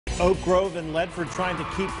Oak Grove and Ledford trying to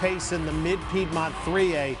keep pace in the mid-Piedmont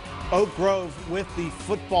 3A. Oak Grove with the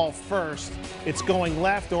football first. It's going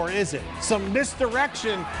left, or is it? Some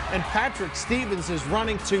misdirection, and Patrick Stevens is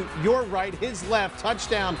running to your right, his left.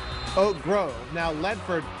 Touchdown, Oak Grove. Now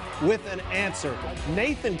Ledford with an answer.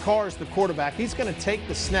 Nathan Carr is the quarterback. He's going to take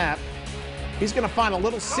the snap. He's going to find a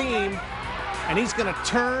little seam, and he's going to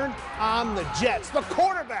turn on the Jets. The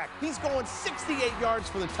quarterback, he's going 68 yards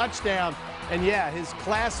for the touchdown. And yeah, his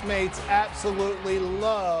classmates absolutely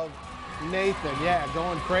love Nathan. Yeah,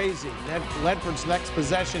 going crazy. Ledford's next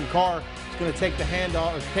possession, Carr is going to take the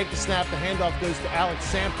handoff, or take the snap. The handoff goes to Alex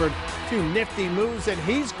Sanford. Two nifty moves, and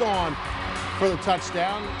he's gone for the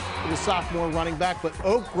touchdown. The sophomore running back, but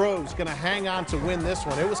Oak Grove's going to hang on to win this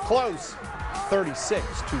one. It was close,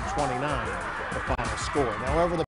 36-29, the final score. Now over the